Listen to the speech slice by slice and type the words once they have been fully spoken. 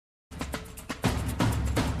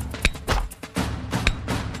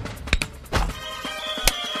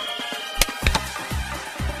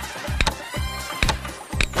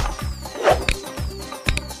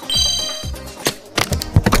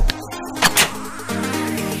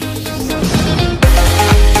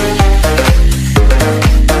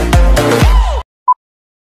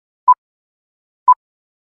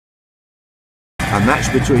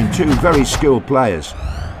match between two very skilled players.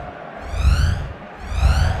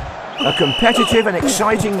 A competitive and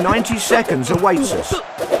exciting 90 seconds awaits us.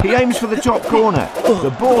 He aims for the top corner.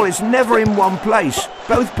 The ball is never in one place.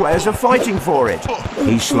 Both players are fighting for it.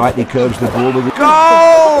 He slightly curves the ball with the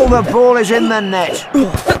goal! The ball is in the net.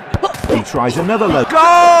 He tries another low.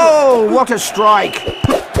 Goal! What a strike!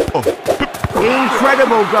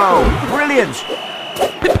 Incredible goal! Brilliant!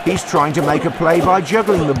 He's trying to make a play by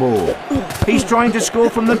juggling the ball. He's trying to score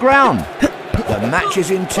from the ground. The match is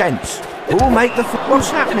intense. Who'll make the... What's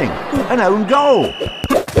happening? An own goal.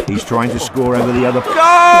 He's trying to score over the other...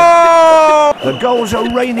 Goal! The goals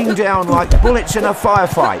are raining down like bullets in a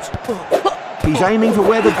firefight. He's aiming for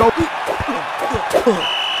where the goal...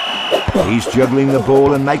 He's juggling the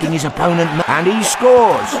ball and making his opponent... And he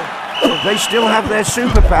scores! They still have their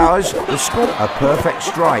superpowers. The score... A perfect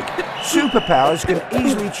strike. Superpowers can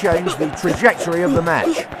easily change the trajectory of the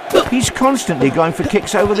match. He's constantly going for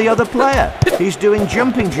kicks over the other player. He's doing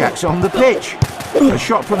jumping jacks on the pitch. A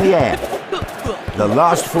shot from the air. The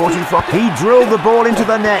last 45... He drilled the ball into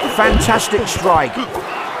the net. Fantastic strike.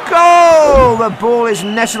 Goal! The ball is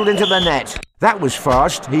nestled into the net. That was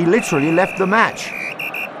fast. He literally left the match.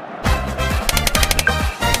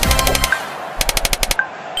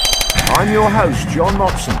 I'm your host, John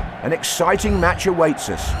Mopson. An exciting match awaits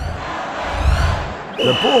us.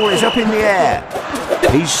 The ball is up in the air.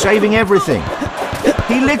 He's saving everything.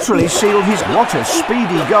 He literally sealed his... What a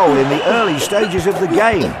speedy goal in the early stages of the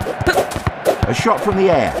game. A shot from the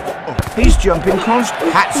air. He's jumping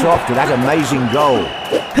constant. Hats off to that amazing goal.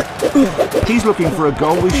 He's looking for a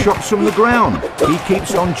goal with shots from the ground. He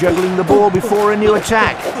keeps on juggling the ball before a new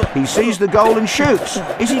attack. He sees the goal and shoots.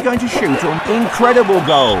 Is he going to shoot on? Incredible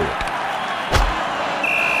goal.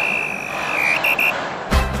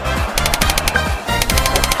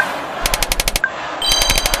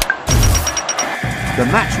 The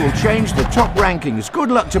match will change the top rankings. Good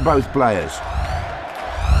luck to both players.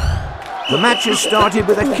 The match has started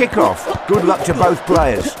with a kickoff. Good luck to both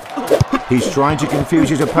players. He's trying to confuse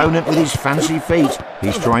his opponent with his fancy feet.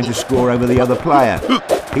 He's trying to score over the other player.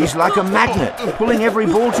 He's like a magnet, pulling every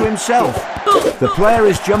ball to himself. The player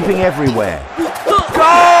is jumping everywhere.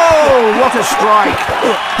 Goal! What a strike!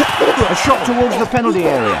 A shot towards the penalty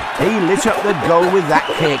area. He lit up the goal with that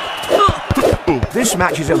kick. This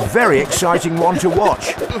match is a very exciting one to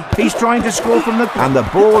watch. He's trying to score from the... And the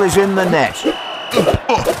ball is in the net.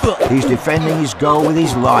 He's defending his goal with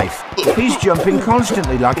his life. He's jumping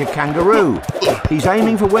constantly like a kangaroo. He's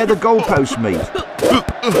aiming for where the goalposts meet.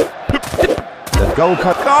 The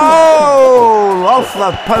goalpost... Goal! Off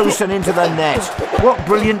the post and into the net. What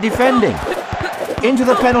brilliant defending. Into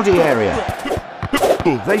the penalty area.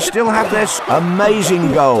 They still have this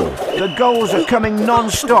amazing goal. The goals are coming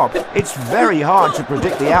non-stop. It's very hard to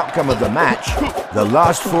predict the outcome of the match. The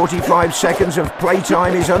last 45 seconds of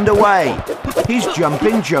playtime is underway. He's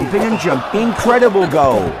jumping and jumping. Incredible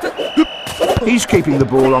goal. He's keeping the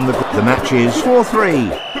ball on the... The match is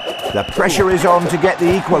 4-3. The pressure is on to get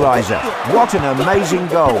the equaliser. What an amazing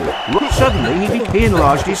goal. Suddenly he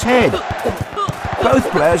enlarged his head.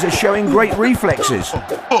 Both players are showing great reflexes.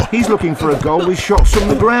 He's looking for a goal with shots from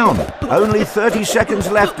the ground. Only 30 seconds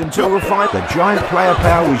left until the fight. The giant player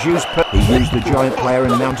power was used. He used the giant player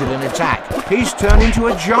and mounted an attack. He's turned into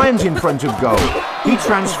a giant in front of goal. He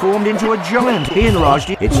transformed into a giant. He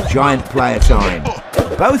enlarged it. It's giant player time.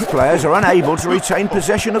 Both players are unable to retain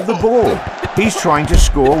possession of the ball. He's trying to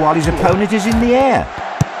score while his opponent is in the air.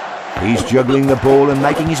 He's juggling the ball and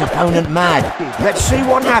making his opponent mad. Let's see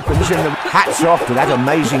what happens in the... Hats off to that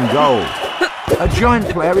amazing goal. A giant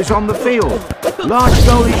player is on the field. Large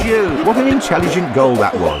goal is used. What an intelligent goal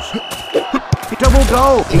that was. Double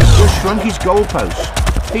goal. He's just shrunk his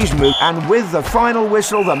goalpost. He's moved. And with the final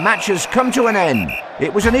whistle, the match has come to an end.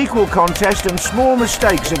 It was an equal contest and small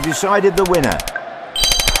mistakes have decided the winner.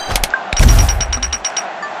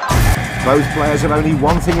 Both players have only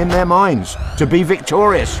one thing in their minds, to be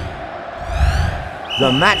victorious.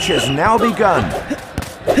 The match has now begun.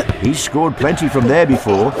 He's scored plenty from there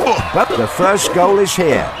before, but the first goal is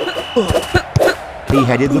here. He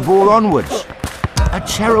headed the ball onwards. A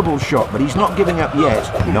terrible shot, but he's not giving up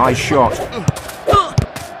yet. Nice shot.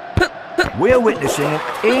 We're witnessing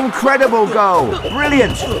an incredible goal.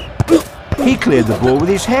 Brilliant. He cleared the ball with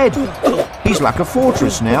his head. He's like a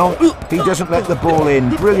fortress now. He doesn't let the ball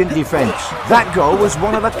in. Brilliant defence. That goal was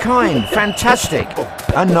one of a kind. Fantastic.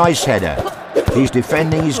 A nice header. He's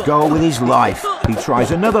defending his goal with his life. He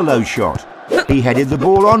tries another low shot. He headed the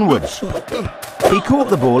ball onwards. He caught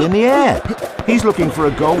the ball in the air. He's looking for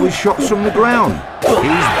a goal with shots from the ground.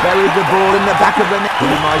 He's buried the ball in the back of the net. He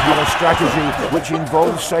might have a strategy which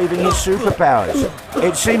involves saving his superpowers.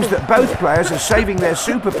 It seems that both players are saving their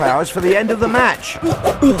superpowers for the end of the match.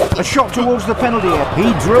 A shot towards the penalty area.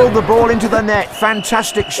 He drilled the ball into the net.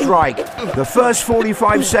 Fantastic strike. The first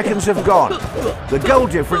 45 seconds have gone. The goal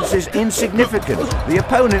difference is insignificant. The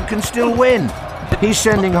opponent can still win. He's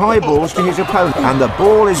sending high balls to his opponent, and the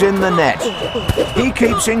ball is in the net. He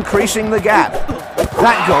keeps increasing the gap.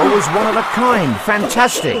 That goal was one of a kind.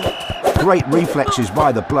 Fantastic. Great reflexes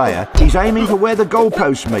by the player. He's aiming for where the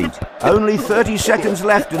goalposts meet. Only 30 seconds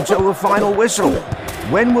left until the final whistle.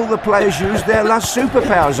 When will the players use their last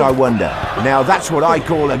superpowers, I wonder? Now that's what I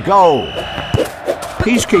call a goal.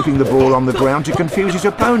 He's keeping the ball on the ground to confuse his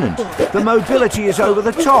opponent. The mobility is over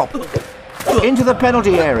the top. Into the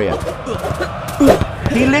penalty area.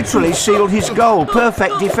 He literally sealed his goal.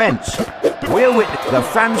 Perfect defence. The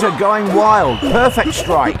fans are going wild. Perfect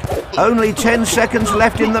strike. Only 10 seconds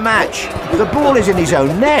left in the match. The ball is in his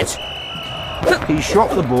own net. He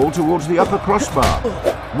shot the ball towards the upper crossbar.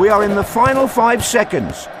 We are in the final 5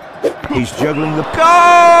 seconds. He's juggling the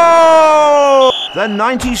goal! The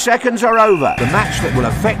 90 seconds are over. The match that will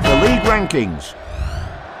affect the league rankings.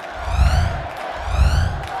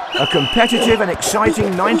 A competitive and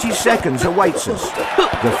exciting 90 seconds awaits us.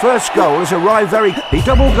 The first goal has arrived very...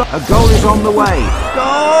 A goal is on the way.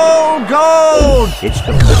 Goal! Goal!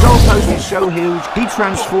 The goalpost is so huge, he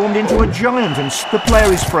transformed into a giant and the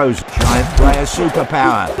player is frozen. Giant player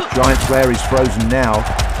superpower. Giant player is frozen now.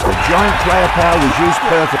 The giant player power was used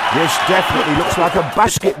perfect. This definitely looks like a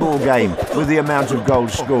basketball game with the amount of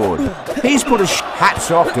goals scored. He's put hats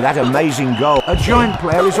off to that amazing goal. A giant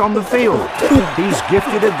player is on the field. He's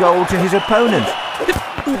gifted a goal to his opponent.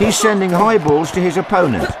 He's sending high balls to his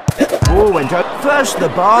opponent. Ball went up. First the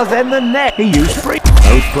bar, then the net. He used free.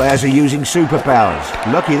 Both players are using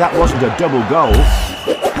superpowers. Lucky that wasn't a double goal.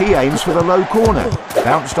 He aims for the low corner.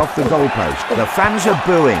 Bounced off the goalpost. The fans are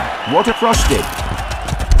booing. What a frosted.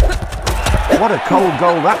 What a cold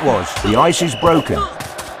goal that was. The ice is broken.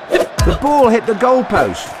 The ball hit the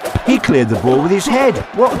goalpost. He cleared the ball with his head.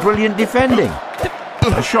 What brilliant defending.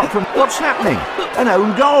 A shot from... What's happening? An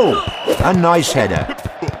own goal. A nice header.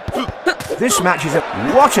 This match is a...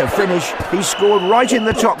 What a finish. He scored right in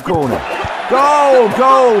the top corner. Goal,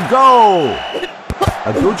 goal, goal.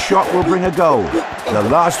 A good shot will bring a goal. The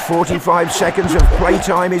last 45 seconds of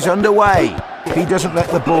playtime is underway. He doesn't let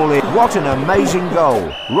the ball in. What an amazing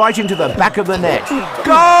goal. Right into the back of the net.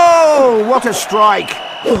 Goal! What a strike.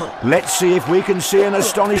 Let's see if we can see an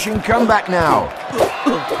astonishing comeback now.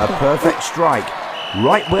 A perfect strike.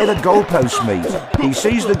 Right where the goalposts meet. He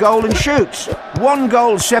sees the goal and shoots. One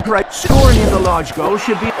goal separates. Scoring in the large goal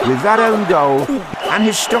should be with that own goal. And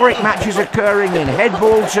historic matches occurring in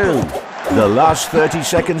headball too. The last 30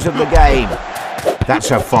 seconds of the game.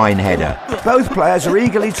 That's a fine header. Both players are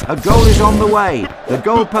eagerly... A goal is on the way. The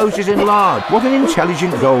goalpost is enlarged. What an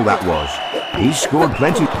intelligent goal that was. He scored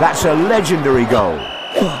plenty. That's a legendary goal.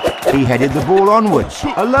 He headed the ball onwards.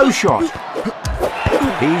 A low shot.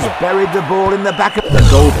 He's buried the ball in the back of... The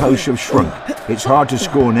goalposts have shrunk. It's hard to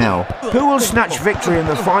score now. Who will snatch victory in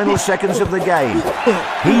the final seconds of the game?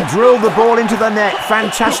 He drilled the ball into the net.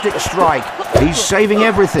 Fantastic strike. He's saving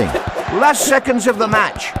everything. Last seconds of the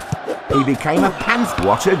match. He became a panther.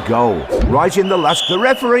 What a goal. Right in the last. The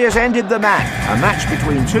referee has ended the match. A match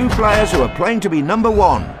between two players who are playing to be number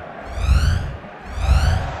one.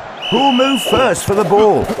 Who'll move first for the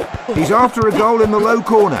ball? He's after a goal in the low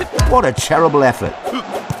corner. What a terrible effort.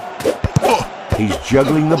 He's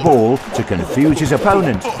juggling the ball to confuse his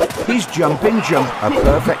opponent. He's jumping, a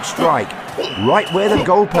perfect strike. Right where the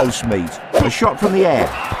goalposts meet. A shot from the air.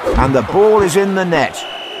 And the ball is in the net.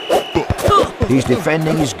 He's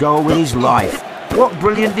defending his goal with his life. What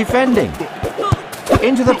brilliant defending.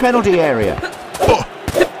 Into the penalty area.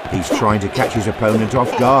 He's trying to catch his opponent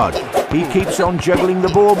off guard. He keeps on juggling the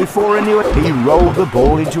ball before he knew it. He rolled the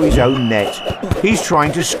ball into his own net. He's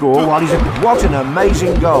trying to score while he's... What an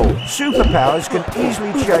amazing goal. Superpowers can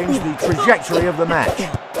easily change the trajectory of the match.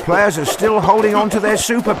 Players are still holding on to their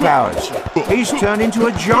superpowers. He's turned into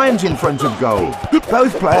a giant in front of goal.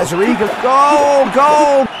 Both players are eager. Goal!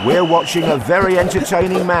 Goal! We're watching a very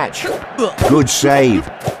entertaining match. Good save.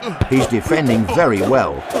 He's defending very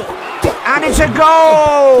well. And it's a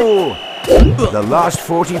goal! The last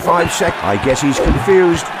 45 seconds. I guess he's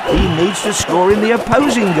confused. He needs to score in the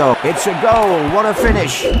opposing goal. It's a goal. What a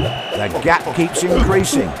finish. The gap keeps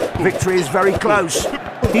increasing. Victory is very close.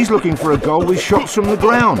 He's looking for a goal with shots from the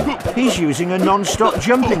ground. He's using a non-stop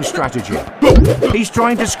jumping strategy. He's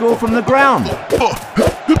trying to score from the ground.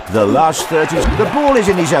 The last 30, the ball is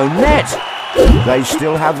in his own net. They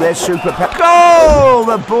still have their super goal!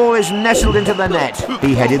 The ball is nestled into the net.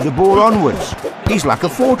 He headed the ball onwards. He's like a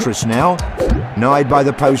fortress now. Nighed by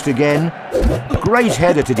the post again. Great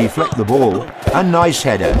header to deflect the ball. A nice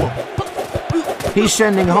header. He's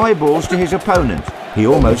sending high balls to his opponent. He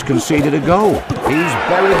almost conceded a goal. He's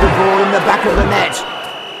buried the ball in the back of the net.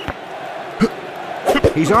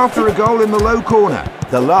 He's after a goal in the low corner.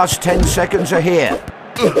 The last 10 seconds are here.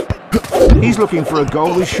 He's looking for a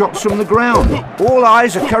goal with shots from the ground. All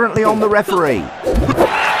eyes are currently on the referee.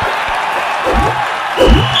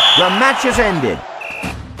 The match has ended.